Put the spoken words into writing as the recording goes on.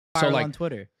So viral like on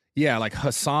Twitter. Yeah, like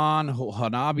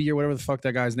HasanAbi or whatever the fuck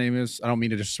that guy's name is. I don't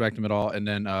mean to disrespect him at all. And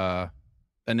then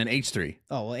H3.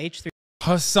 Oh well, H3.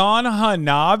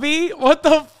 HasanAbi? What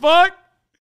the fuck?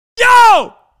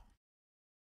 Yo!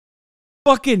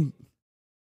 Fucking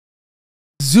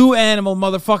zoo animal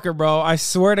motherfucker, bro. I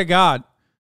swear to God.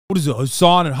 What is it?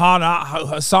 HasanAbi?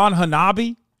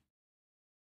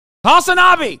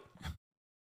 HasanAbi!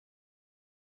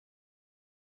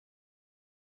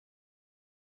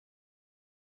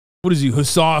 What is he?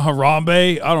 Hassan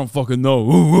Harambe? I don't fucking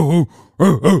know.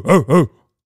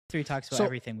 He talks about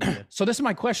everything we do. So this is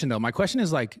my question though. My question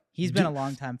is like, He's been a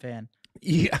longtime fan.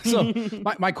 Yeah. So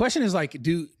my question is like,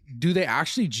 do they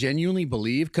actually genuinely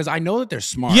believe? Because I know that they're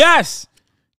smart. Yes.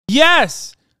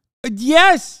 Yes.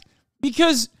 Yes.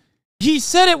 Because he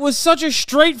said it with such a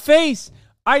straight face.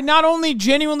 I not only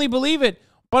genuinely believe it,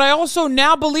 but I also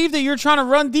now believe that you're trying to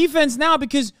run defense now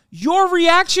because your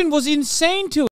reaction was insane to it.